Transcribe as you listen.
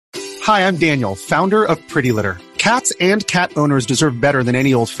Hi, I'm Daniel, founder of Pretty Litter. Cats and cat owners deserve better than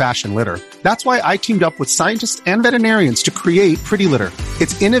any old-fashioned litter. That's why I teamed up with scientists and veterinarians to create Pretty Litter.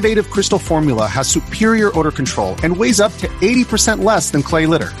 Its innovative crystal formula has superior odor control and weighs up to 80% less than clay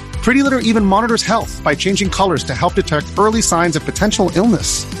litter. Pretty Litter even monitors health by changing colors to help detect early signs of potential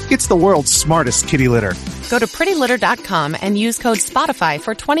illness. It's the world's smartest kitty litter. Go to prettylitter.com and use code SPOTIFY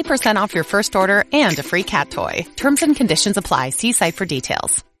for 20% off your first order and a free cat toy. Terms and conditions apply. See site for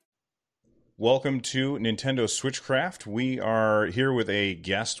details. Welcome to Nintendo Switchcraft. We are here with a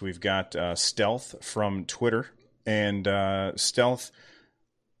guest. We've got Stealth from Twitter. And Stealth,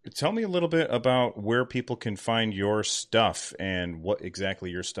 tell me a little bit about where people can find your stuff and what exactly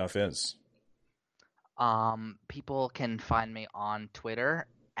your stuff is. People can find me on Twitter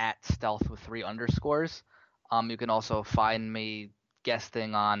at Stealth with 3 underscores. You can also find me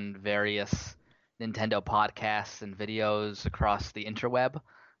guesting on various Nintendo podcasts and videos across the interweb.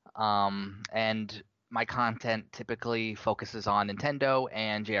 And my content typically focuses on Nintendo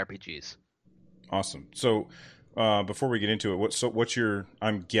and JRPGs. Awesome. So, before we get into it, what's your?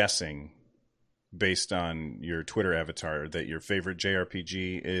 I'm guessing, based on your Twitter avatar, that your favorite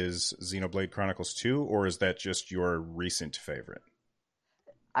JRPG is Xenoblade Chronicles 2, or is that just your recent favorite?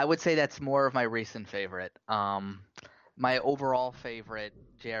 I would say that's more of my recent favorite. My overall favorite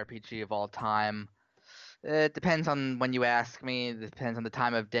JRPG of all time. It depends on when you ask me. It depends on the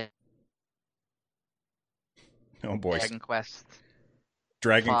time of day. Oh boy, Dragon Quest.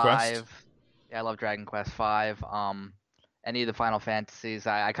 Dragon 5. Quest. Yeah, I love Dragon Quest 5. Any of the Final Fantasies.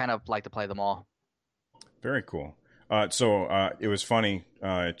 I kind of like to play them all. Very cool. So it was funny.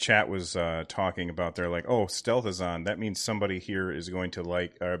 Chat was talking about they're like, oh, Stealth is on. That means somebody here is going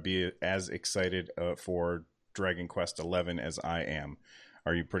to be as excited for Dragon Quest 11 as I am.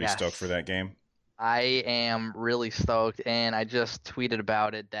 Are you pretty stoked for that game? I am really stoked, and I just tweeted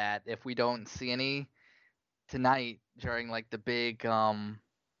about it that if we don't see any tonight during the big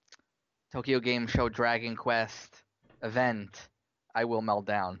Tokyo Game Show Dragon Quest event, I will melt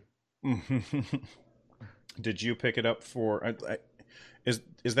down. Did you pick it up for? Is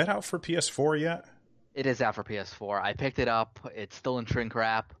that out for PS4 yet? It is out for PS4. I picked it up. It's still in shrink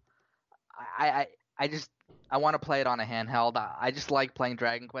wrap. I want to play it on a handheld. I just like playing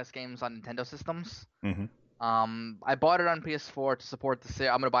Dragon Quest games on Nintendo systems. Mm-hmm. I bought it on PS4 to support the series.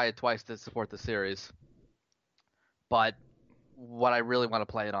 I'm going to buy it twice to support the series. But what I really want to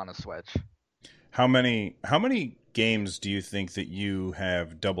play it on is Switch. How many games do you think that you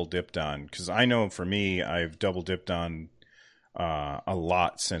have double dipped on? Because I know for me, I've double dipped on a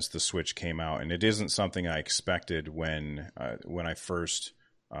lot since the Switch came out, and it isn't something I expected when I first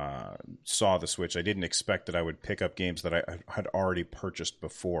saw the Switch. I didn't expect that I would pick up games that I had already purchased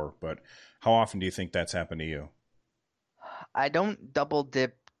before. But how often do you think that's happened to you? I don't double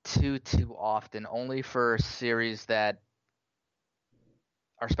dip too often, only for series that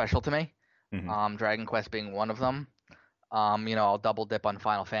are special to me. Mm-hmm. Dragon Quest being one of them. I'll double dip on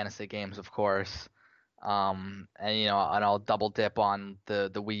Final Fantasy games, of course. And I'll double dip on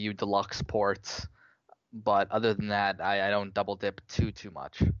the Wii U Deluxe ports. But other than that, I don't double dip too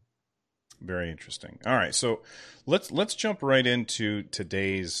much. Very interesting. All right, so let's jump right into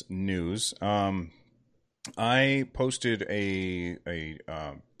today's news. I posted a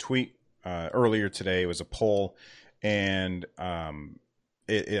tweet earlier today. It was a poll, and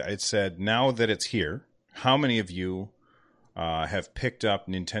it said, "Now that it's here, how many of you have picked up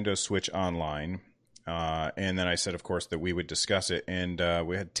Nintendo Switch Online?" And then I said, of course, that we would discuss it. And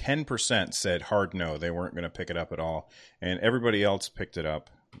we had 10% said hard no, they weren't going to pick it up at all. And everybody else picked it up.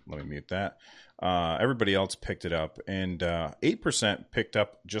 Let me mute that. Everybody else picked it up. And 8% picked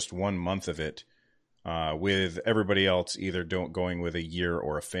up just 1 month of it, with everybody else either going with a year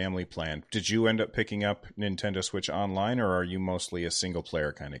or a family plan. Did you end up picking up Nintendo Switch Online, or are you mostly a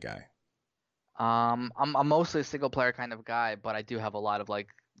single-player kind of guy? I'm mostly a single-player kind of guy, but I do have a lot of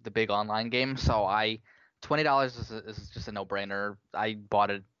the big online games, so $20 is just a no-brainer. I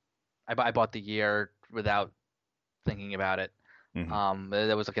bought it. I bought the year without thinking about it. Mm-hmm.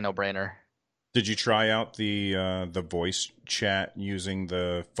 That was a no-brainer. Did you try out the voice chat using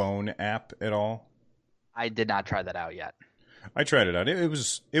the phone app at all? I did not try that out yet. I tried it out. It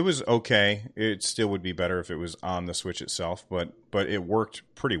was okay. It still would be better if it was on the Switch itself, but it worked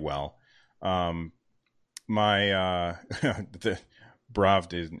pretty well. The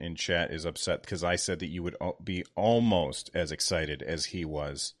Bravd in chat is upset because I said that you would be almost as excited as he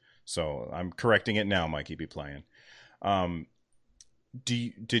was. So I'm correcting it now, Mikey. Be playing.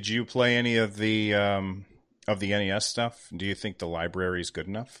 Did you play any of the NES stuff? Do you think the library is good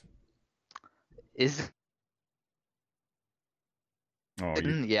enough? Oh,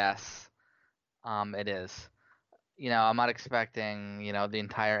 Yes, it is. I'm not expecting, the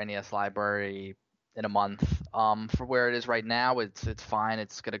entire NES library in a month. For where it is right now, it's fine.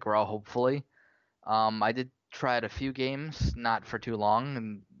 It's gonna grow, hopefully. I did try out a few games, not for too long,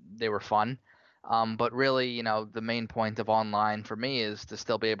 and they were fun. But really, the main point of online for me is to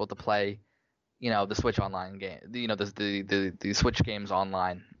still be able to play, the Switch online game, the Switch games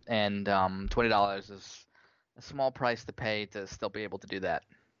online, and $20 is a small price to pay to still be able to do that.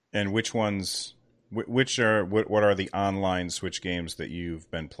 and which ones? What are the online Switch games that you've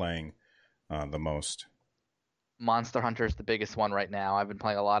been playing the most? Monster Hunter is the biggest one right now. I've been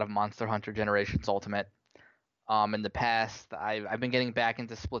playing a lot of Monster Hunter Generations Ultimate. In the past, I've been getting back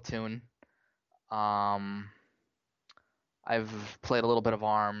into Splatoon. Um, I've played a little bit of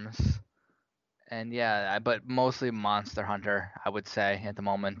ARMS, and yeah, but mostly Monster Hunter, I would say at the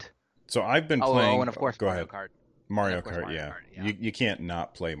moment. So I've been Oh, playing. and of course Go Mario ahead. Kart. Mario And of course Kart, Mario yeah. Kart, yeah. You can't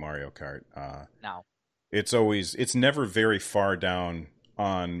not play Mario Kart. No. It's never very far down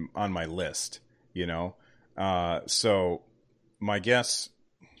on my list, So my guess.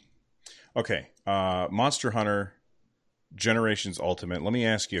 Okay, Monster Hunter Generations Ultimate. Let me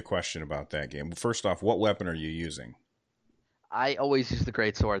ask you a question about that game. First off, what weapon are you using? I always use the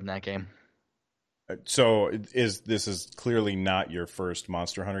great sword in that game. So this is clearly not your first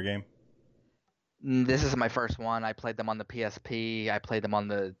Monster Hunter game? This is my first one. I played them on the PSP. I played them on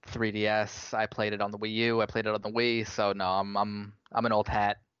the 3DS. I played it on the Wii U. I played it on the Wii. So no, I'm an old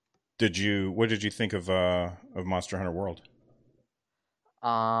hat. What did you think of Monster Hunter World?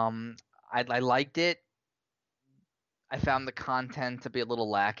 I liked it. I found the content to be a little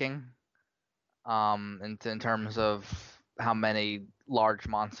lacking. In terms of how many large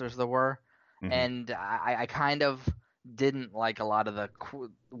monsters there were, Mhm. and I kind of didn't like a lot of the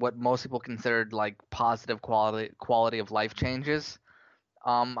what most people considered like positive quality of life changes.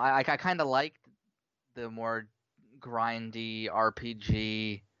 I kind of liked the more grindy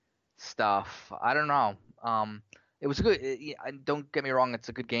RPG stuff. I don't know. It was good. Don't get me wrong, it's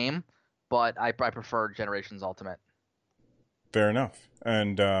a good game, but I prefer Generations Ultimate. Fair enough.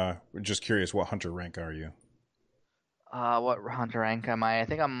 And just curious, what hunter rank are you? What hunter rank am I? I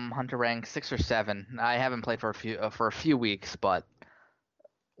think I'm hunter rank 6 or 7. I haven't played for a few weeks, but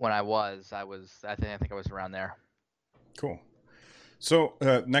when I think I was around there. Cool. So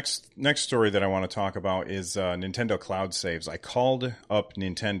next story that I want to talk about is Nintendo Cloud Saves. I called up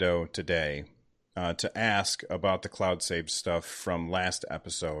Nintendo today to ask about the Cloud Save stuff from last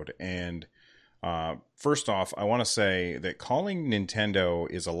episode. And first off, I want to say that calling Nintendo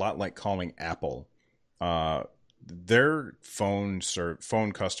is a lot like calling Apple. Their phone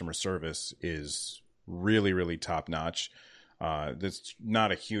customer service is really, really top notch. That's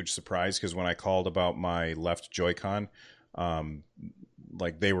not a huge surprise because when I called about my left Joy-Con,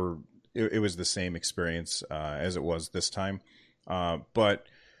 it was the same experience as it was this time. But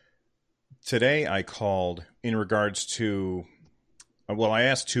today I called in regards to, I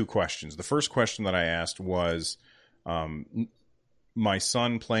asked two questions. The first question that I asked was my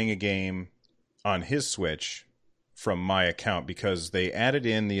son playing a game on his Switch from my account because they added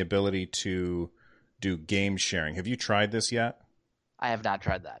in the ability to do game sharing. Have you tried this yet? I have not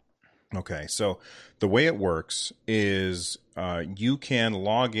tried that. Okay, so the way it works is you can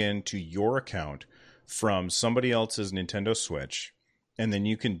log in to your account from somebody else's Nintendo Switch, and then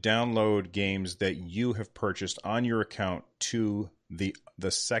you can download games that you have purchased on your account to the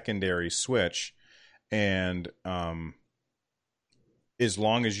secondary Switch, and as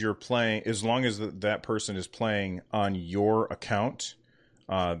long as that person is playing on your account,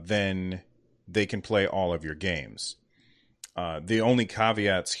 then they can play all of your games. The only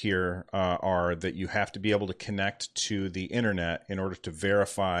caveats here are that you have to be able to connect to the internet in order to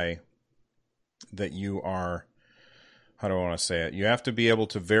verify that you are, how do I want to say it? You have to be able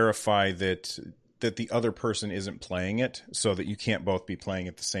to verify that the other person isn't playing it so that you can't both be playing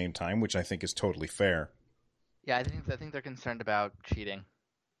at the same time, which I think is totally fair. Yeah, I think they're concerned about cheating.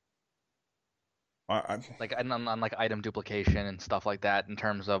 Like on like item duplication and stuff like that in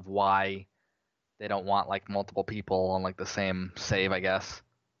terms of why they don't want like multiple people on like the same save, I guess.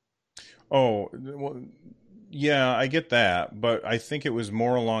 Oh, well, yeah, I get that, but I think it was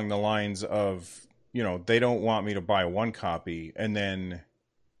more along the lines of, they don't want me to buy one copy and then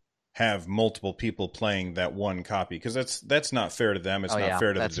have multiple people playing that one copy because that's not fair to them. It's not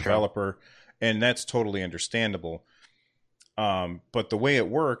fair to the developer, and that's totally understandable. But the way it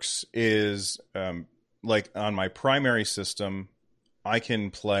works is, like on my primary system, I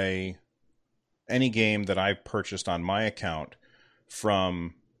can play any game that I've purchased on my account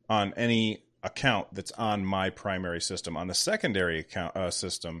on any account that's on my primary system. On the secondary account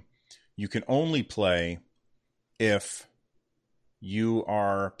system, you can only play if you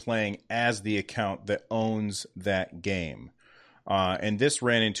are playing as the account that owns that game. And this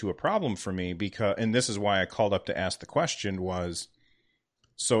ran into a problem for me and this is why I called up to ask the question was,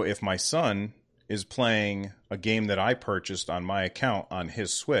 so if my son is playing a game that I purchased on my account on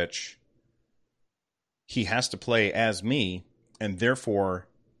his Switch, he has to play as me, and therefore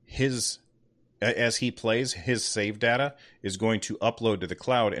as he plays, his save data is going to upload to the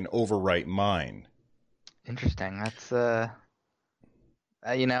cloud and overwrite mine. Interesting. That's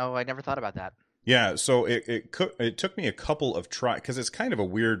I never thought about that. Yeah, so it took me a couple of tries, because it's kind of a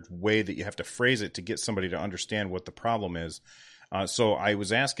weird way that you have to phrase it to get somebody to understand what the problem is. So I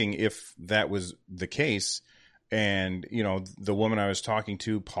was asking if that was the case, and the woman I was talking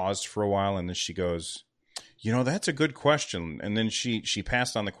to paused for a while, and then she goes, that's a good question. And then she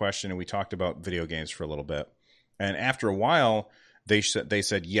passed on the question, and we talked about video games for a little bit. And after a while, they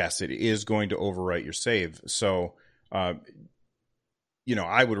said yes, it is going to overwrite your save. So I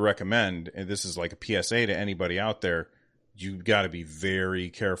would recommend, and this is like a PSA to anybody out there, you've got to be very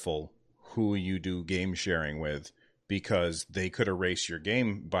careful who you do game sharing with, because they could erase your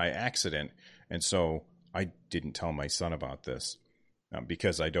game by accident. And so I didn't tell my son about this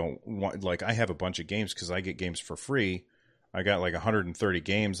because I don't want, I have a bunch of games because I get games for free. I got 130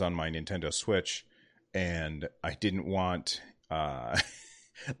 games on my Nintendo Switch, and I didn't want,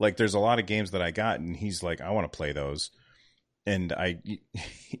 there's a lot of games that I got, and he's like, I want to play those. And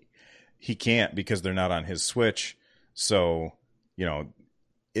he can't because they're not on his Switch. So,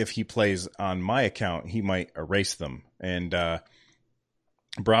 if he plays on my account, he might erase them. And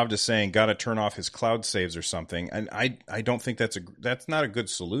Bravd is saying, got to turn off his cloud saves or something. And I don't think that's not a good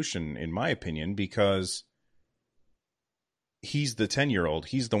solution, in my opinion, because he's the 10-year-old.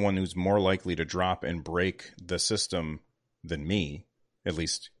 He's the one who's more likely to drop and break the system than me. At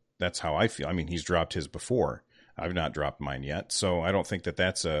least that's how I feel. I mean, he's dropped his before. I've not dropped mine yet. So I don't think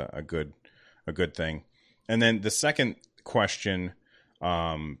that's a good thing. And then the second question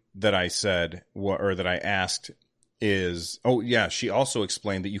that I said, or that I asked is, she also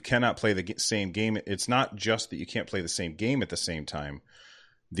explained that you cannot play the same game. It's not just that you can't play the same game at the same time.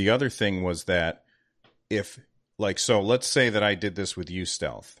 The other thing was that so let's say that I did this with you,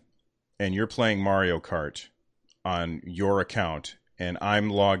 Stealth, and you're playing Mario Kart on your account, and I'm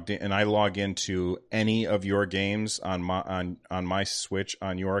logged in, and I log into any of your games on my Switch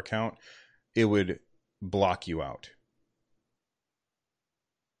on your account, it would block you out,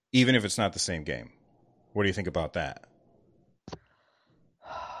 even if it's not the same game. What do you think about that?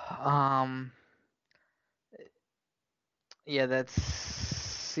 Yeah, that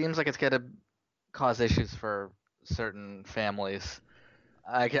seems like it's gonna cause issues for certain families.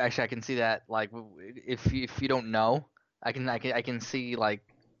 I can see that. If you don't know, I can see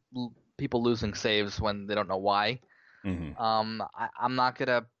people losing saves when they don't know why. Mm-hmm. I'm not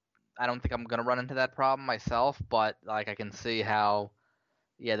gonna. I don't think I'm gonna run into that problem myself, but I can see how.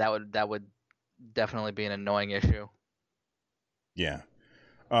 Yeah, that would definitely be an annoying issue. Yeah.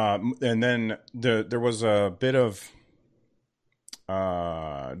 And then there was a bit of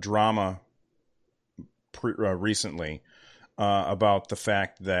drama recently about the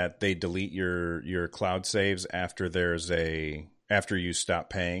fact that they delete your cloud saves after you stop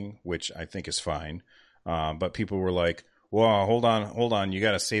paying, which I think is fine. But people were like, well, hold on, you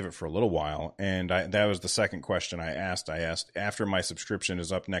got to save it for a little while. And that was the second question I asked. I asked, after my subscription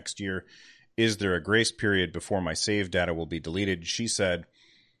is up next year, is there a grace period before my save data will be deleted? She said,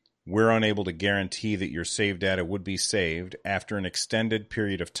 we're unable to guarantee that your save data would be saved after an extended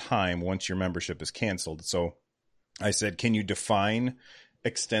period of time once your membership is canceled. So I said, can you define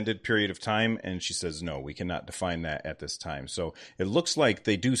extended period of time? And she says, no, we cannot define that at this time. So it looks like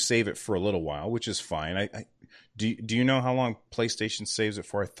they do save it for a little while, which is fine. Do you know how long PlayStation saves it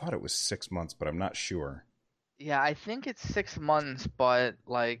for? I thought it was 6 months, but I'm not sure. Yeah, I think it's 6 months, but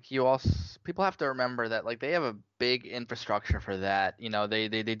people have to remember that they have a big infrastructure for that.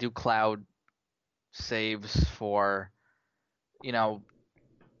 They do cloud saves for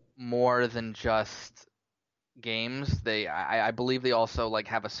more than just games. I believe they also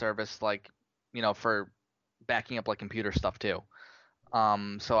have a service for backing up computer stuff too.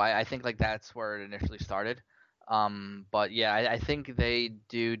 So I think that's where it initially started. But yeah, I think they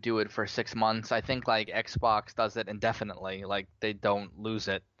do it for 6 months. I think Xbox does it indefinitely, they don't lose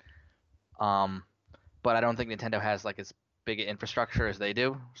it. But I don't think Nintendo has as big an infrastructure as they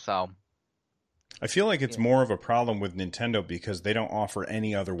do. So I feel like it's more of a problem with Nintendo because they don't offer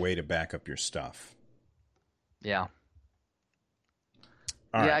any other way to back up your stuff. Yeah.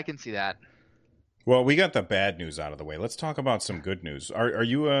 All yeah, right. I can see that. Well, we got the bad news out of the way. Let's talk about some good news. Are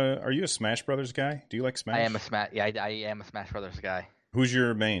you a Smash Brothers guy? Do you like Smash? I am a Smash. Yeah, I am a Smash Brothers guy. Who's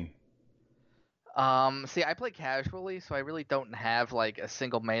your main? See, I play casually, so I really don't have like a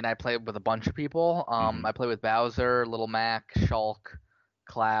single main. I play with a bunch of people. I play with Bowser, Little Mac, Shulk,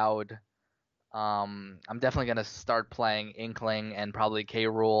 Cloud. I'm definitely gonna start playing Inkling and probably K.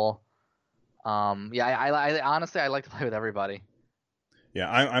 Rool. Yeah, I honestly I like to play with everybody. Yeah,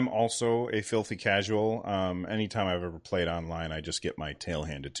 I'm also a filthy casual. Anytime I've ever played online, I just get my tail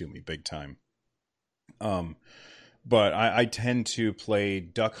handed to me big time. But I tend to play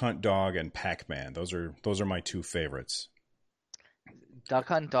Duck Hunt Dog and Pac-Man. Those are my two favorites. Duck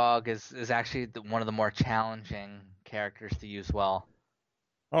Hunt Dog is actually one of the more challenging characters to use well.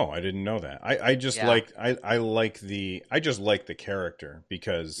 Oh, I didn't know that. I just like I just like the character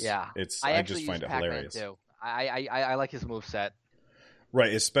because I just find it Pac-Man hilarious. Too. I like his moveset.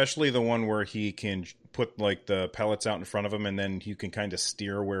 Right, especially the one where he can put like the pellets out in front of him and then you can kind of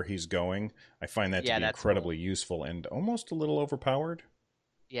steer where he's going. I find that to be incredibly useful and almost a little overpowered.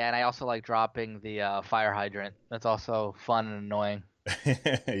 Yeah, and I also like dropping the fire hydrant. That's also fun and annoying.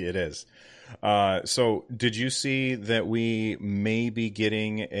 It is. So did you see that we may be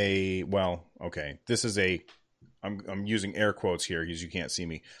getting this is I'm using air quotes here because you can't see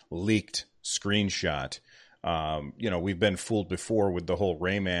me, leaked screenshot. We've been fooled before with the whole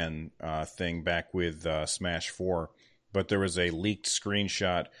Rayman thing back with Smash 4, but there was a leaked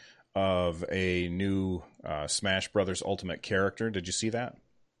screenshot of a new Smash Brothers Ultimate character. Did you see that?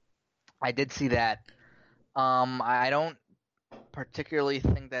 I did see that. I don't particularly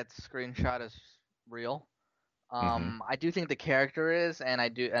think that screenshot is real. I do think the character is, and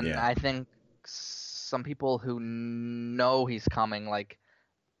I think some people who know he's coming, like,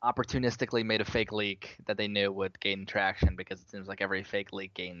 opportunistically made a fake leak that they knew would gain traction because it seems like every fake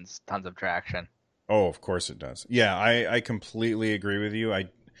leak gains tons of traction. Oh, of course it does. Yeah, I completely agree with you.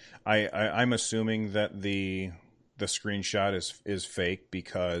 I'm assuming that the screenshot is fake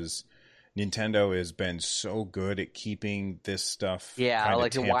because Nintendo has been so good at keeping this stuff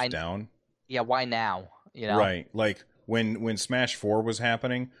tamped down. Yeah, why now? You know? Right. Like when Smash 4 was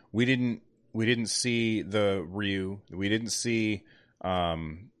happening, we didn't see the Ryu. We didn't see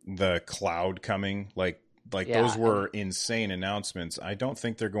the Cloud coming. Like those were insane announcements. I don't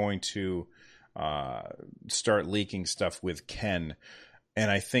think they're going to start leaking stuff with Ken. And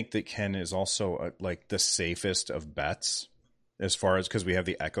I think that Ken is also like the safest of bets as far as, because we have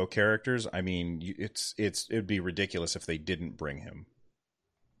the Echo characters. I mean, it'd be ridiculous if they didn't bring him.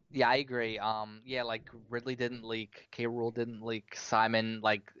 Yeah, I agree. Like Ridley didn't leak, K. Rool didn't leak, Simon,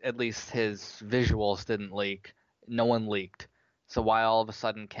 like at least his visuals didn't leak. No one leaked. So why all of a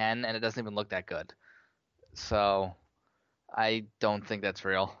sudden Ken? And it doesn't even look that good. So I don't think that's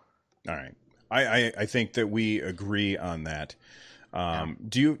real. All right. I think that we agree on that.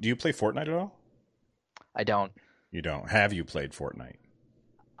 Do you play Fortnite at all? I don't. You don't. Have you played Fortnite?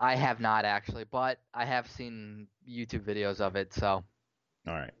 I have not actually, but I have seen YouTube videos of it, so.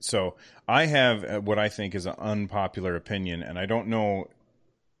 All right. So I have what I think is an unpopular opinion, and I don't know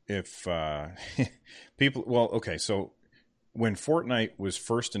if people... Well, okay, so when Fortnite was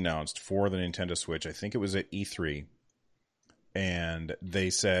first announced for the Nintendo Switch, I think it was at E3, and they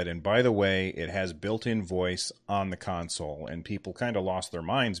said, and by the way, it has built-in voice on the console, and people kind of lost their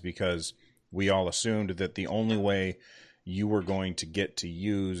minds because we all assumed that the only way you were going to get to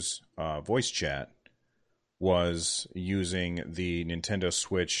use voice chat was using the Nintendo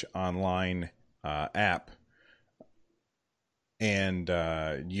Switch Online app, and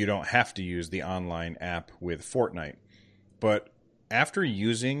you don't have to use the online app with Fortnite. But after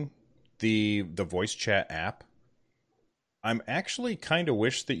using the voice chat app, I'm actually kind of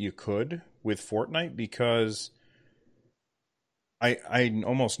wish that you could with Fortnite because I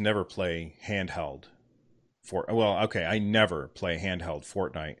almost never play handheld. I never play handheld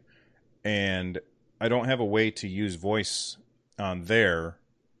Fortnite, and I don't have a way to use voice on there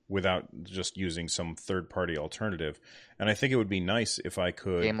without just using some third-party alternative. And I think it would be nice if I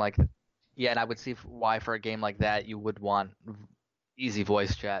could... and I would see why for a game like that you would want easy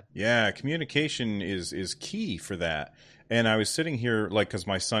voice chat. Yeah, communication is key for that. And I was sitting here, because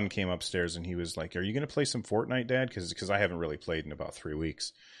my son came upstairs and he was like, "Are you going to play some Fortnite, Dad?" Because I haven't really played in about 3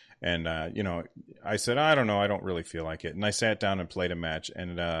 weeks. And, I said, "I don't know. I don't really feel like it." And I sat down and played a match.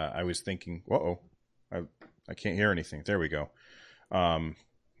 And I was thinking, uh-oh, I can't hear anything. There we go.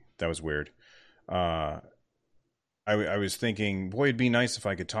 That was weird. I was thinking, boy, it'd be nice if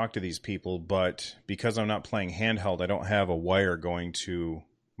I could talk to these people. But because I'm not playing handheld, I don't have a wire going to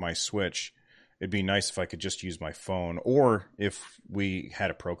my Switch. It'd be nice if I could just use my phone, or if we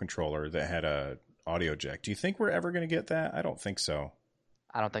had a Pro Controller that had a audio jack. Do you think we're ever going to get that? I don't think so.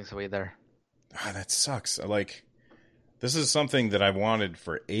 I don't think so either. That sucks. Like, this is something that I've wanted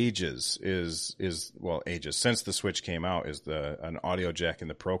for ages. Ages since the Switch came out, is an audio jack in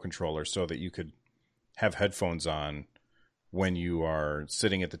the Pro Controller, so that you could have headphones on when you are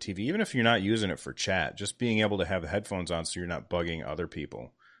sitting at the TV, even if you're not using it for chat. Just being able to have the headphones on so you're not bugging other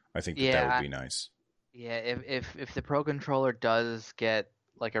people. I think that would be nice. Yeah, if the Pro Controller does get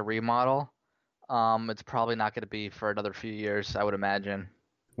like a remodel, it's probably not going to be for another few years, I would imagine.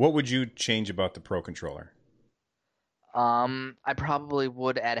 What would you change about the Pro Controller? I probably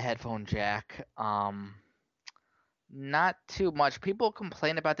would add a headphone jack. Not too much. People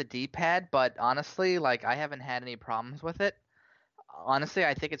complain about the D-pad, but honestly, like, I haven't had any problems with it. Honestly,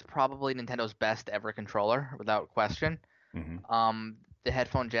 I think it's probably Nintendo's best ever controller, without question. Mm-hmm. The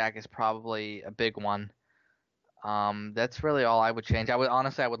headphone jack is probably a big one. That's really all I would change. I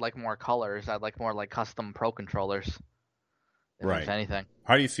would like more colors. I'd like more like custom Pro controllers. If anything.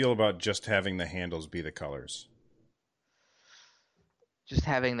 How do you feel about just having the handles be the colors? Just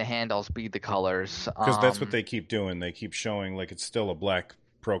having the handles be the colors. Because that's what they keep doing. They keep showing like it's still a black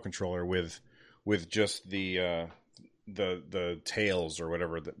Pro Controller with just the tails or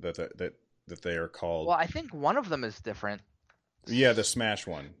whatever that they are called. Well, I think one of them is different. Yeah, the Smash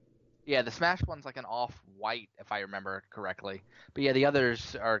one. Yeah, the Smash one's like an off-white, if I remember correctly. But yeah, the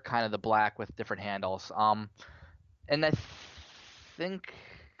others are kind of the black with different handles. And I think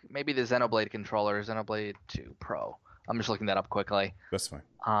maybe the Xenoblade controller, Xenoblade 2 Pro. I'm just looking that up quickly. That's fine.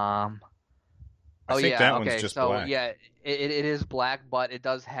 I think that one's just black. Yeah, it is black, but it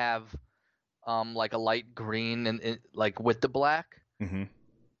does have like a light green and like with the black. Mm-hmm.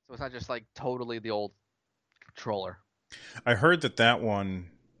 So it's not just like totally the old controller. I heard that one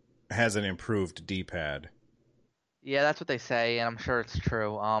has an improved D-pad. Yeah, that's what they say, and I'm sure it's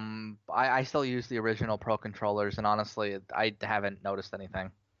true. I still use the original Pro controllers, and honestly, I haven't noticed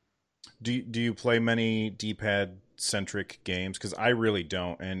anything. Do you play many D-pad centric games? Because I really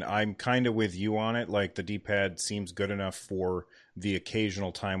don't, and I'm kind of with you on it. Like, the D-pad seems good enough for the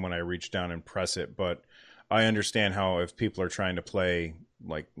occasional time when I reach down and press it, but I understand how if people are trying to play,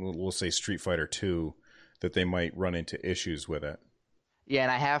 like, we'll say Street Fighter 2, that they might run into issues with it. Yeah,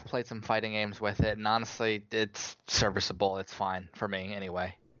 and I have played some fighting games with it, and honestly, it's serviceable. It's fine for me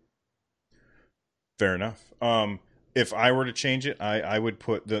anyway. Fair enough. If I were to change it, I would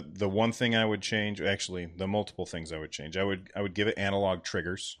put the one thing I would change, actually, the multiple things I would change. I would give it analog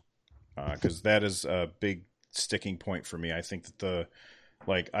triggers, because that is a big sticking point for me. I think that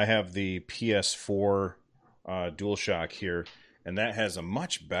I have the PS4 DualShock here, and that has a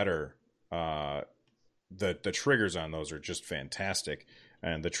much better the triggers on those are just fantastic,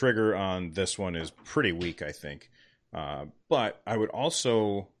 and the trigger on this one is pretty weak, I think. But I would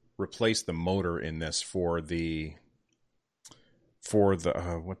also replace the motor in this for the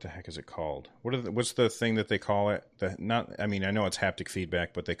what the heck is it called? What's the thing that they call it? I know it's haptic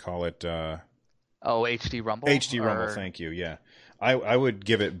feedback, but they call it HD Rumble. HD Rumble, thank you. Yeah, I would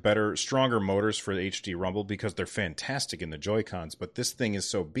give it stronger motors for the HD Rumble because they're fantastic in the Joy-Cons. But this thing is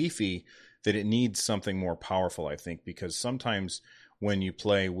so beefy that it needs something more powerful, I think, because sometimes when you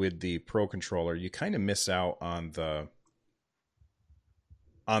play with the Pro Controller, you kind of miss out on the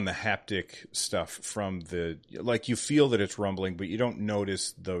haptic stuff from you feel that it's rumbling, but you don't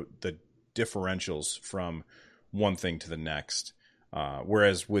notice the differentials from one thing to the next.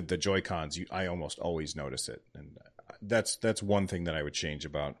 Whereas with the Joy-Cons, I almost always notice it. And that's one thing that I would change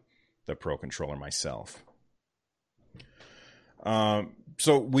about the Pro Controller myself.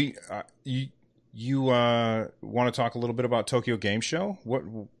 So you want to talk a little bit about Tokyo Game Show?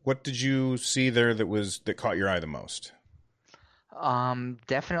 What did you see there that caught your eye the most?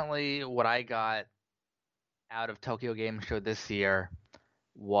 Definitely what I got out of Tokyo Game Show this year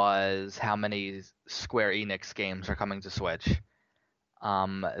was how many Square Enix games are coming to Switch.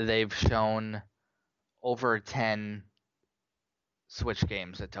 They've shown over 10 Switch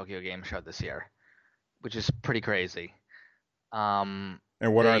games at Tokyo Game Show this year, which is pretty crazy. And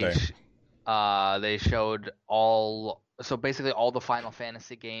what are they? They showed basically all the Final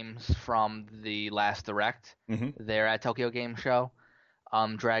Fantasy games from the last Direct. Mm-hmm. They're at Tokyo Game Show.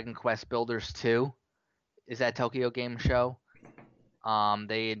 Dragon Quest Builders 2 is at Tokyo Game Show.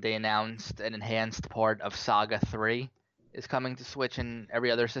 They announced an enhanced port of Saga 3 is coming to Switch and every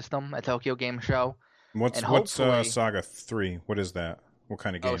other system at Tokyo Game Show. What's Saga 3? What is that? What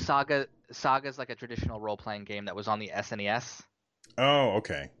kind of game? Oh, Saga's like a traditional role-playing game that was on the SNES. Oh,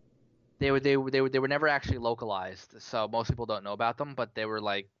 okay. They were never actually localized, so most people don't know about them, but they were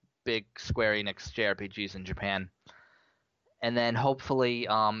like big Square Enix JRPGs in Japan. And then hopefully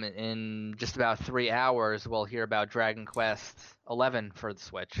in just about 3 hours we'll hear about Dragon Quest 11 for the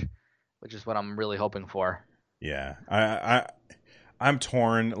Switch, which is what I'm really hoping for. Yeah, I'm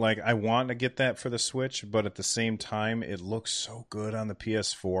torn. Like, I want to get that for the Switch, but at the same time, it looks so good on the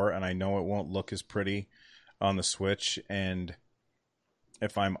PS4, and I know it won't look as pretty on the Switch. And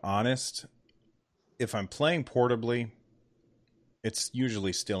if I'm honest, if I'm playing portably, it's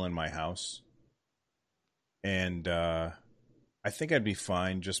usually still in my house. And I think I'd be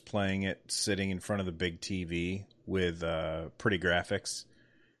fine just playing it sitting in front of the big TV with pretty graphics.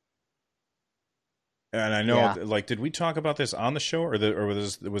 And I know, like, did we talk about this on the show, or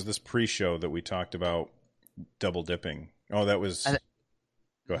was this pre-show that we talked about double dipping? Oh, that was.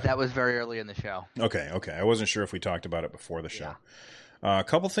 Go ahead. That was very early in the show. Okay. I wasn't sure if we talked about it before the show. Yeah. A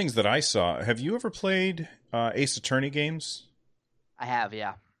couple things that I saw. Have you ever played Ace Attorney games? I have,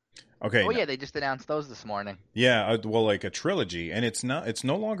 yeah. Okay. Oh yeah, they just announced those this morning. Yeah, well, like a trilogy, and it's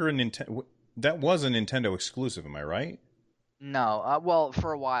no longer a Nintendo. That was a Nintendo exclusive, am I right? No, well,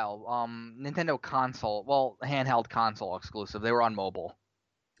 for a while, Nintendo console, handheld console exclusive. They were on mobile.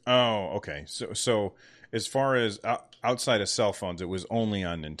 Oh, okay. So as far as outside of cell phones, it was only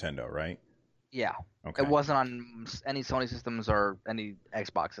on Nintendo, right? Yeah. Okay. It wasn't on any Sony systems or any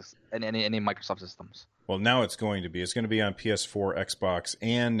Xbox and any Microsoft systems. Well, now it's going to be. It's going to be on PS4, Xbox,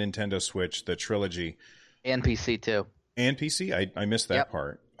 and Nintendo Switch. The trilogy. And PC too. And PC. I missed that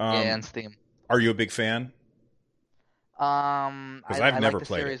part. Yeah, and Steam. Are you a big fan? Because I've never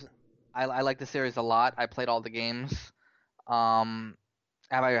played it. I like the series a lot. I played all the games. Have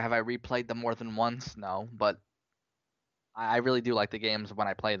I replayed them more than once? No, but I really do like the games when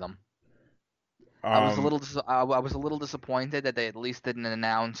I play them. I was a little disappointed that they at least didn't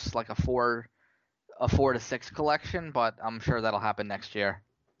announce like a 4 to 6 collection, but I'm sure that'll happen next year.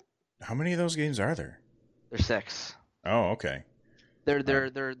 How many of those games are there? There's 6. Oh, okay. There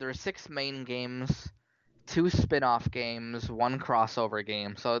are 6 main games, 2 spin-off games, 1 crossover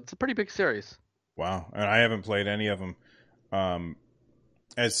game. So it's a pretty big series. Wow. And I haven't played any of them.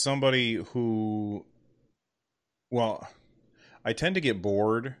 As somebody who, I tend to get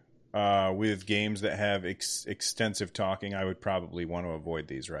bored with games that have extensive talking. I would probably want to avoid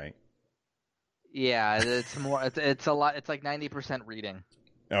these, right? Yeah, it's more. It's a lot. It's like 90% reading.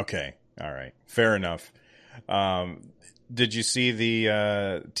 Okay. All right. Fair enough. Did you see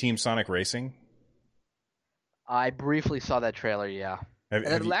the Team Sonic Racing? I briefly saw that trailer, yeah.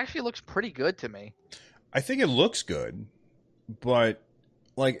 It actually looks pretty good to me. I think it looks good, but,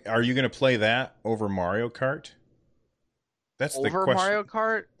 like, are you going to play that over Mario Kart? That's the question. Over Mario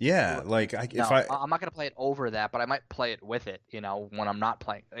Kart? Yeah, like, I'm not going to play it over that, but I might play it with it, when I'm not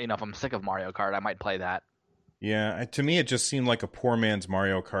playing. If I'm sick of Mario Kart, I might play that. Yeah, to me it just seemed like a poor man's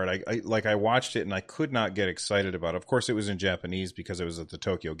Mario Kart. I watched it and I could not get excited about it. Of course, it was in Japanese because it was at the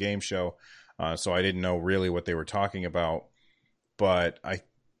Tokyo Game Show, so I didn't know really what they were talking about. But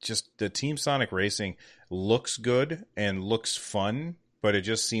the Team Sonic Racing looks good and looks fun, but it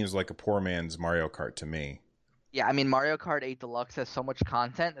just seems like a poor man's Mario Kart to me. Yeah, I mean, Mario Kart 8 Deluxe has so much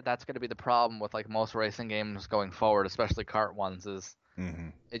content that's going to be the problem with like most racing games going forward, especially kart ones.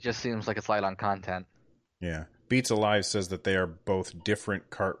 It just seems like it's light on content. Yeah. Beats Alive says that they are both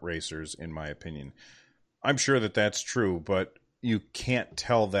different kart racers, in my opinion. I'm sure that that's true, but you can't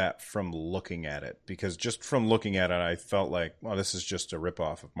tell that from looking at it, because just from looking at it, I felt like, well, this is just a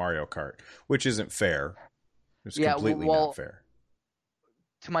ripoff of Mario Kart, which isn't fair. It's completely not fair.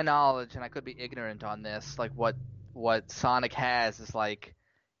 To my knowledge, and I could be ignorant on this, like what Sonic has is like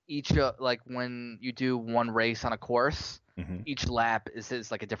each like when you do one race on a course, each lap is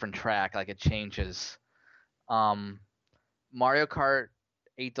like a different track, like it changes. Mario Kart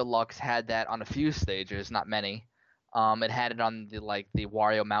 8 Deluxe had that on a few stages, not many. It had it on the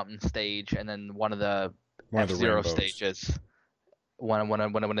Wario Mountain stage, and then one of the F-Zero stages. One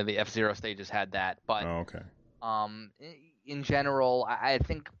of the F-Zero stages had that, but in general, I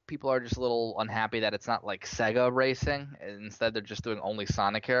think people are just a little unhappy that it's not like Sega Racing. Instead, they're just doing only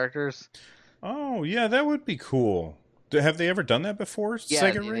Sonic characters. Oh yeah, that would be cool. Have they ever done that before? Yeah,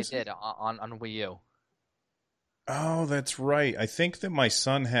 Sega Racing? They did on Wii U. Oh, that's right. I think that my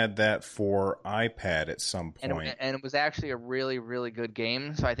son had that for iPad at some point. And it was actually a really, really good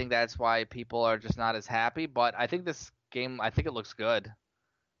game, so I think that's why people are just not as happy. But I think this game, it looks good.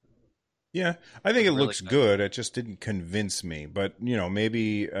 Yeah, I think it looks good. It just didn't convince me. But,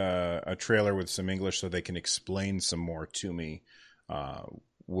 maybe a trailer with some English so they can explain some more to me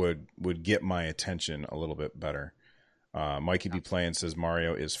would get my attention a little bit better. Mikey B. Playing says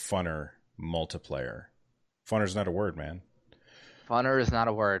Mario is funner multiplayer. Funner's not a word, man. Funner is not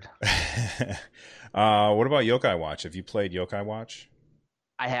a word. What about Yokai Watch? Have you played Yokai Watch?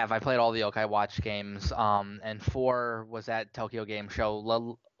 I have. I played all the Yokai Watch games. And 4 was at Tokyo Game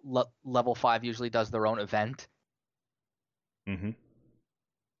Show. Level 5 usually does their own event. Mm-hmm.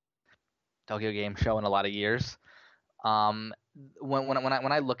 Tokyo Game Show in a lot of years. When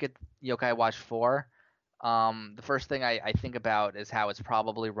I look at Yokai Watch 4, the first thing I think about is how it's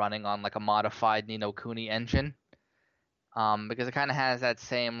probably running on like a modified Ni no Kuni engine. Because it kind of has that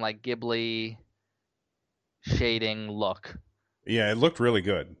same like Ghibli shading look. Yeah, it looked really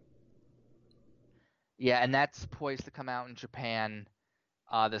good. Yeah, and that's poised to come out in Japan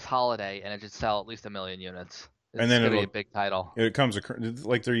this holiday, and it should sell at least 1 million units. It's And then going to be a big title. It comes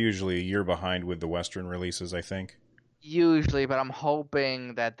like they're usually a year behind with the Western releases, I think. Usually, but I'm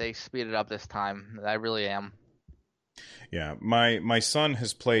hoping that they speed it up this time. I really am. Yeah, my son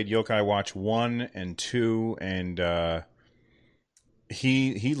has played Yokai Watch 1 and 2, and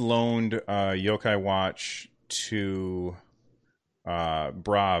he loaned Yokai Watch to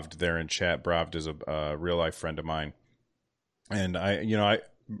Bravd there in chat. Bravd is a real life friend of mine, and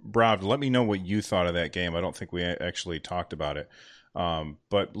Bravd, let me know what you thought of that game. I don't think we actually talked about it,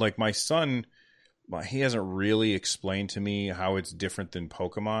 but like my son, he hasn't really explained to me how it's different than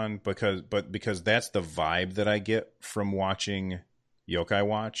Pokemon because that's the vibe that I get from watching Yokai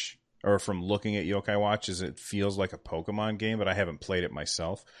Watch or from looking at Yokai Watch, is it feels like a Pokemon game, but I haven't played it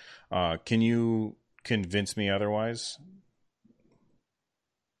myself. Can you convince me otherwise?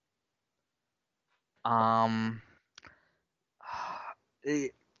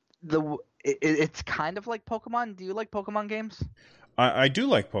 It's kind of like Pokemon. Do you like Pokemon games? I do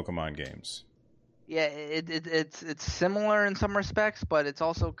like Pokemon games. Yeah, it's similar in some respects, but it's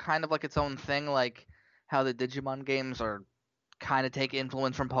also kind of like its own thing, like how the Digimon games are kind of take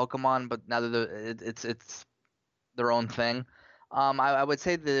influence from Pokemon, but now that it's their own thing. I would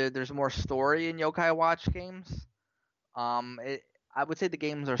say there's more story in Yokai Watch games. I would say the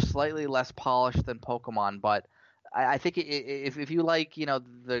games are slightly less polished than Pokemon, but I think if you like,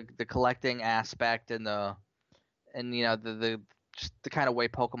 the collecting aspect and the just the kind of way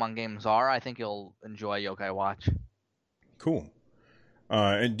Pokemon games are, I think you'll enjoy Yokai Watch. Cool.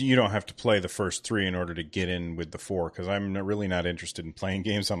 And you don't have to play the first 3 in order to get in with the 4, because I'm really not interested in playing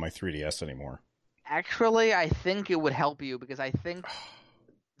games on my 3DS anymore. Actually, I think it would help you because I think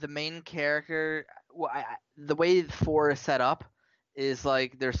the main character, the way 4 is set up, is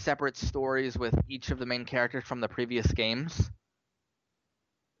like there's separate stories with each of the main characters from the previous games.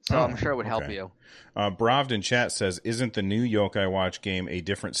 So I'm sure it would help you. Bravd in chat says, isn't the new Yokai Watch game a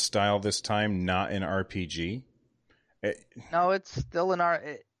different style this time, not an RPG? No, it's still an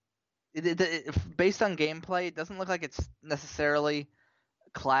based on gameplay, it doesn't look like it's necessarily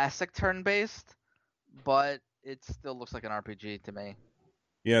classic turn-based, but it still looks like an RPG to me.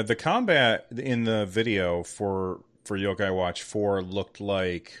 Yeah, the combat in the video for Yokai Watch 4 looked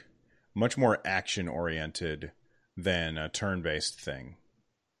like much more action-oriented than a turn-based thing.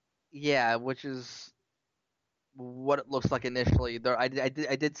 Yeah, which is what it looks like initially. I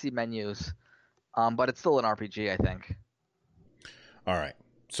did see menus, but it's still an RPG, I think. All right,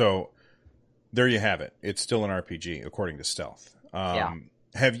 so there you have it. It's still an RPG, according to Stealth. Yeah.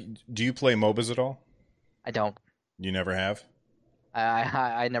 Do you play MOBAs at all? I don't. You never have?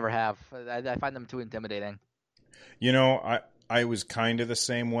 I never have. I find them too intimidating. I was kind of the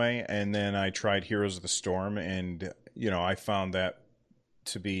same way, and then I tried Heroes of the Storm, and I found that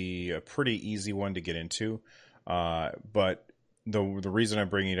to be a pretty easy one to get into. But the reason I'm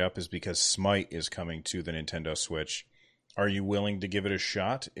bringing it up is because Smite is coming to the Nintendo Switch. Are you willing to give it a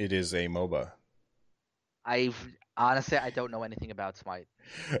shot? It is a MOBA. Honestly, I don't know anything about Smite.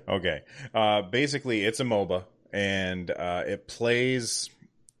 Okay. Basically, it's a MOBA, and it plays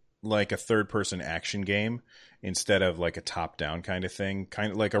like a third-person action game instead of like a top-down kind of thing.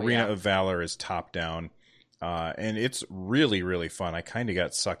 Kind of like Arena of Valor is top-down, and it's really, really fun. I kind of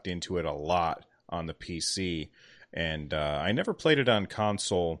got sucked into it a lot on the PC, and I never played it on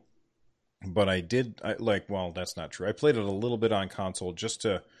console, but I did. Well, that's not true. I played it a little bit on console, just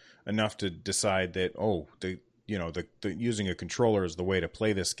enough to decide that using a controller is the way to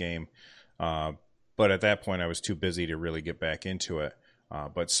play this game. But at that point, I was too busy to really get back into it.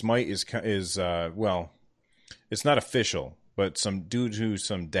 But Smite is it's not official, but due to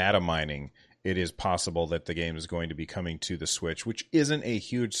some data mining, it is possible that the game is going to be coming to the Switch, which isn't a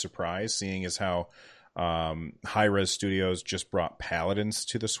huge surprise, seeing as how Hi-Rez Studios just brought Paladins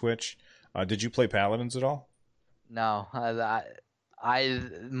to the Switch. Did you play Paladins at all? No,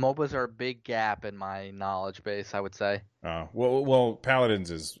 MOBAs are a big gap in my knowledge base, I would say. Well,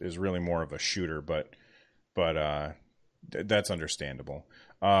 Paladins is really more of a shooter, but That's understandable.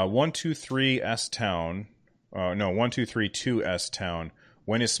 123 S Town. No, 1232 S Town.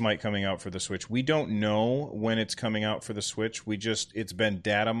 When is Smite coming out for the Switch? We don't know when it's coming out for the Switch. It's been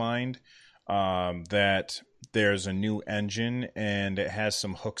data mined that there's a new engine and it has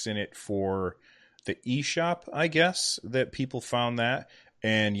some hooks in it for the eShop, I guess, that people found that.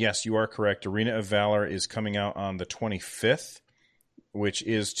 And yes, you are correct. Arena of Valor is coming out on the 25th, which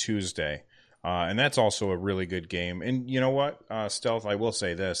is Tuesday. And that's also a really good game. And you know what, Stealth, I will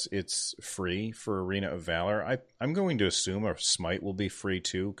say this. It's free for Arena of Valor. I'm going to assume a Smite will be free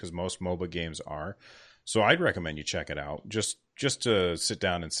too, because most MOBA games are. So I'd recommend you check it out. Just to sit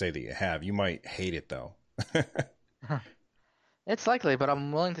down and say that you have. You might hate it, though. It's likely, but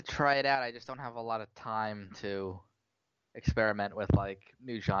I'm willing to try it out. I just don't have a lot of time to experiment with like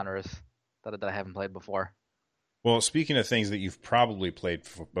new genres that I haven't played before. Well, speaking of things that you've probably played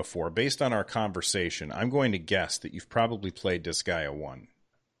before, based on our conversation, I'm going to guess that you've probably played Disgaea 1.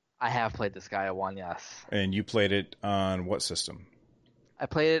 I have played Disgaea 1, yes. And you played it on what system? I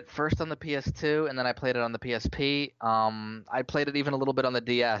played it first on the PS2, and then I played it on the PSP. I played it even a little bit on the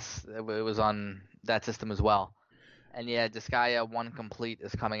DS. It was on that system as well. And yeah, Disgaea 1 Complete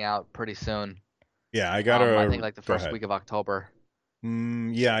is coming out pretty soon. Yeah, I think like the first week of October.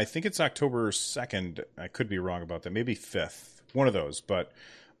 Yeah, I think it's October 2nd. I could be wrong about that. Maybe 5th. One of those. But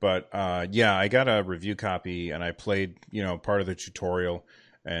yeah, I got a review copy and I played, part of the tutorial.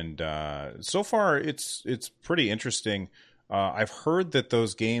 And so far, it's pretty interesting. I've heard that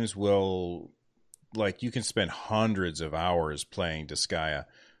those games will, you can spend hundreds of hours playing Disgaea.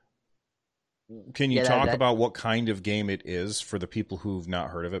 Can you talk about what kind of game it is for the people who've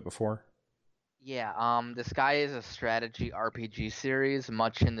not heard of it before? Yeah, Disgaea is a strategy RPG series,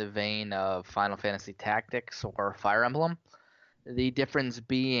 much in the vein of Final Fantasy Tactics or Fire Emblem. The difference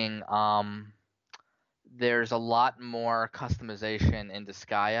being, there's a lot more customization in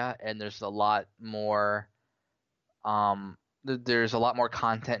Disgaea, and there's a lot more,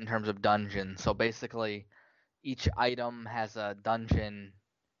 content in terms of dungeons. So basically, each item has a dungeon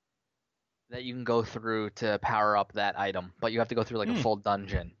that you can go through to power up that item, but you have to go through a full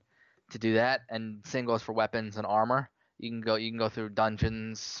dungeon to do that, and same goes for weapons and armor. You can go through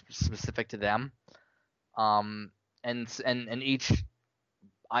dungeons specific to them, and each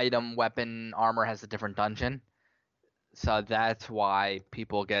item, weapon, armor has a different dungeon. So that's why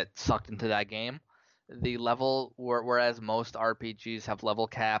people get sucked into that game. The level, whereas most RPGs have level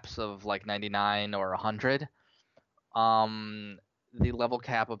caps of 99 or 100, the level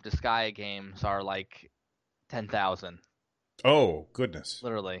cap of Disgaea games are 10,000. Oh, goodness.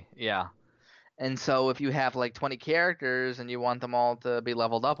 Literally, yeah. And so if you have 20 characters and you want them all to be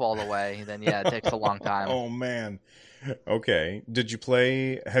leveled up all the way, then yeah, it takes a long time. Oh, man. Okay. Have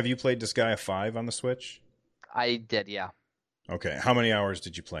you played Disgaea 5 on the Switch? I did, yeah. Okay. How many hours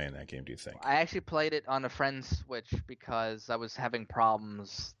did you play in that game, do you think? I actually played it on a friend's Switch because I was having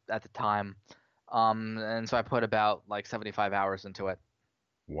problems at the time. And so I put about 75 hours into it.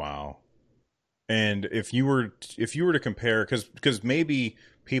 Wow. And if you were to compare, because maybe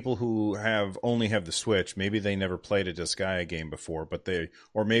people who only have the Switch, maybe they never played a Disgaea game before,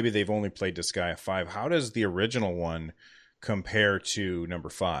 or maybe they've only played Disgaea 5. How does the original one compare to number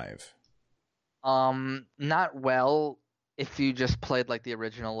 5? Not well if you just played the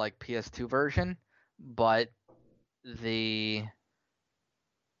original PS2 version, but the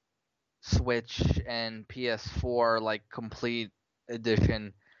Switch and PS4 complete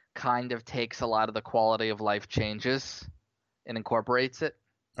edition kind of takes a lot of the quality of life changes and incorporates it.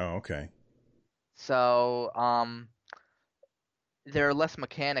 Oh, okay. So, there are less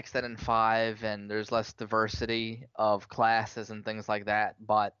mechanics than in 5, and there's less diversity of classes and things like that,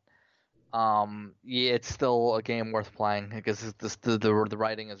 but yeah, it's still a game worth playing because the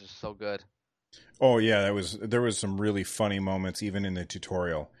writing is just so good. Oh yeah, there was some really funny moments even in the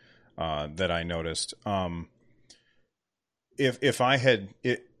tutorial that I noticed.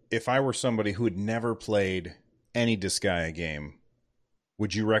 If I were somebody who had never played any Disgaea game,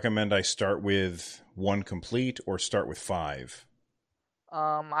 would you recommend I start with 1 Complete or start with 5?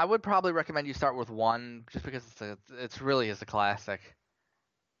 I would probably recommend you start with 1 just because it's really a classic.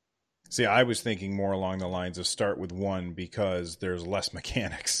 See, I was thinking more along the lines of start with 1 because there's less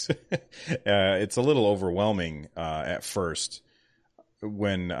mechanics. It's a little overwhelming at first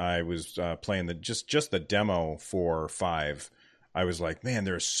when I was playing just the demo for 5. I was like, man,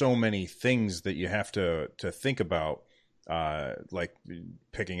 there's so many things that you have to think about, like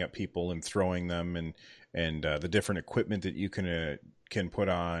picking up people and throwing them, and the different equipment that you can put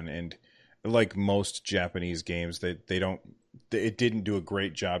on, and like most Japanese games, they don't it didn't do a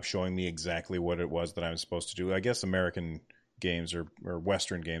great job showing me exactly what it was that I was supposed to do. I guess American games or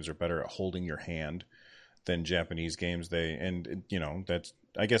Western games are better at holding your hand than Japanese games.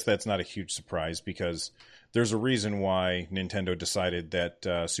 I guess that's not a huge surprise, because there's a reason why Nintendo decided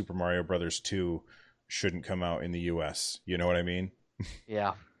that Super Mario Brothers 2 shouldn't come out in the US. You know what I mean?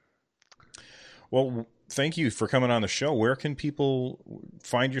 Yeah. Well, thank you for coming on the show. Where can people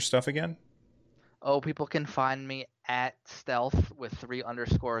find your stuff again? Oh, people can find me at Stealth with 3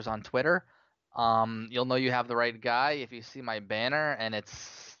 underscores on Twitter. You'll know you have the right guy if you see my banner, and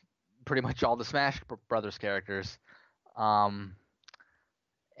it's pretty much all the Smash Brothers characters. And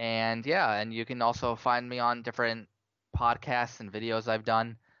you can also find me on different podcasts and videos I've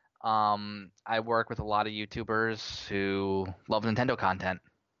done. I work with a lot of YouTubers who love Nintendo content.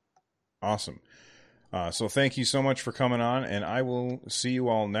 Awesome. So thank you so much for coming on, and I will see you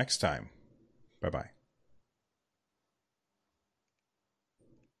all next time. Bye-bye.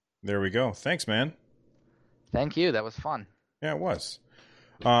 There we go. Thanks, man. Thank you. That was fun. Yeah, it was.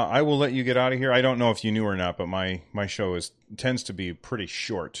 I will let you get out of here. I don't know if you knew or not, but my show tends to be pretty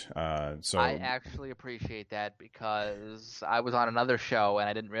short. So I actually appreciate that, because I was on another show and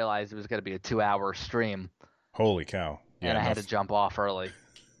I didn't realize it was going to be a 2-hour stream. Holy cow. Yeah, and I had to jump off early.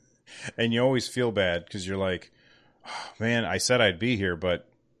 And you always feel bad because you're like, oh, man, I said I'd be here, but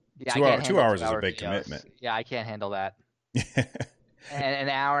yeah, 2 hours is a big commitment. Yeah, I can't handle that. And an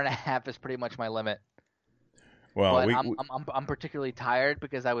hour and a half is pretty much my limit. Well, but I'm particularly tired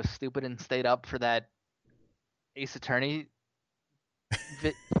because I was stupid and stayed up for that Ace Attorney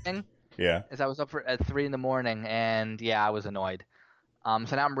thing. Yeah. As I was up at 3 a.m, and I was annoyed.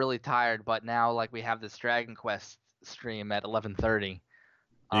 So now I'm really tired. But now, like, we have this Dragon Quest stream at 11:30.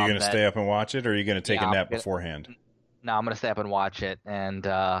 Are you going to stay up and watch it, or are you going to take a nap beforehand? No, I'm going to stay up and watch it and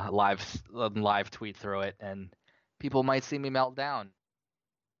live tweet through it, and people might see me melt down.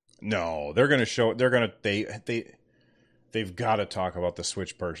 No, they're going to show. They're going to they've got to talk about the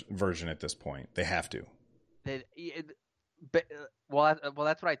Switch version at this point. They have to. Well,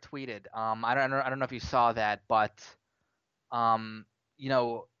 that's what I tweeted. I don't know if you saw that, but Yuji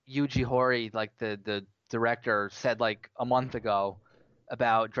Horii, like the director, said like a month ago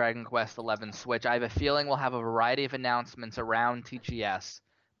about Dragon Quest XI Switch. I have a feeling we'll have a variety of announcements around TGS,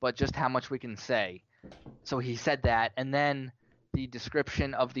 but just how much we can say. So he said that, and then the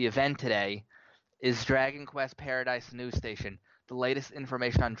description of the event today is Dragon Quest Paradise News Station, the latest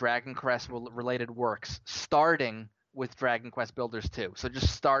information on Dragon Quest related works, starting with Dragon Quest Builders 2. So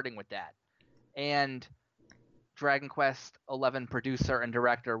just starting with that. And Dragon Quest XI producer and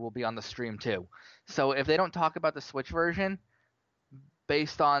director will be on the stream too. So if they don't talk about the Switch version,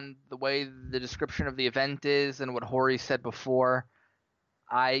 based on the way the description of the event is and what Horii said before,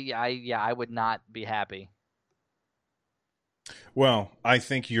 I would not be happy. Well, I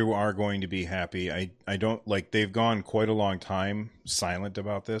think you are going to be happy. I don't like, they've gone quite a long time silent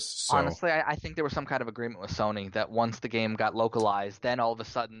about this. So. Honestly, I think there was some kind of agreement with Sony that once the game got localized, then all of a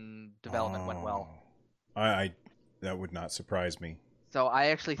sudden development went well. That would not surprise me. So I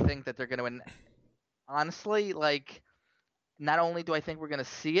actually think that they're going to, honestly, like, not only do I think we're going to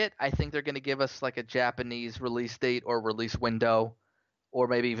see it, I think they're going to give us like a Japanese release date or release window, or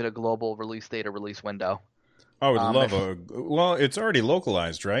maybe even a global release date or release window. I would love well, it's already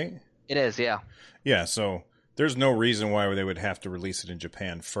localized, right? It is, yeah. Yeah, so there's no reason why they would have to release it in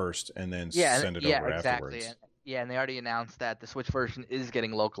Japan first and then send it over exactly. afterwards. And they already announced that the Switch version is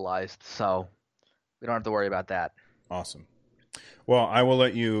getting localized, so we don't have to worry about that. Awesome. Well, I will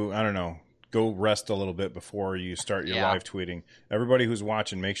let you, I don't know, go rest a little bit before you start your live tweeting. Everybody who's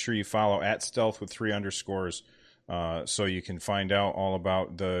watching, make sure you follow at Stealth with 3 underscores. So you can find out all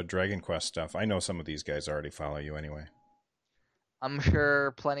about the Dragon Quest stuff. I know some of these guys already follow you anyway. I'm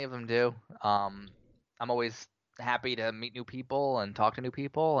sure plenty of them do. I'm always happy to meet new people and talk to new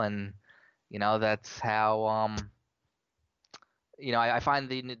people, and that's how I find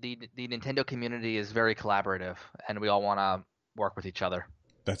the Nintendo community is very collaborative, and we all want to work with each other.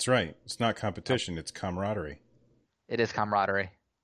 That's right. It's not competition; it's camaraderie. It is camaraderie.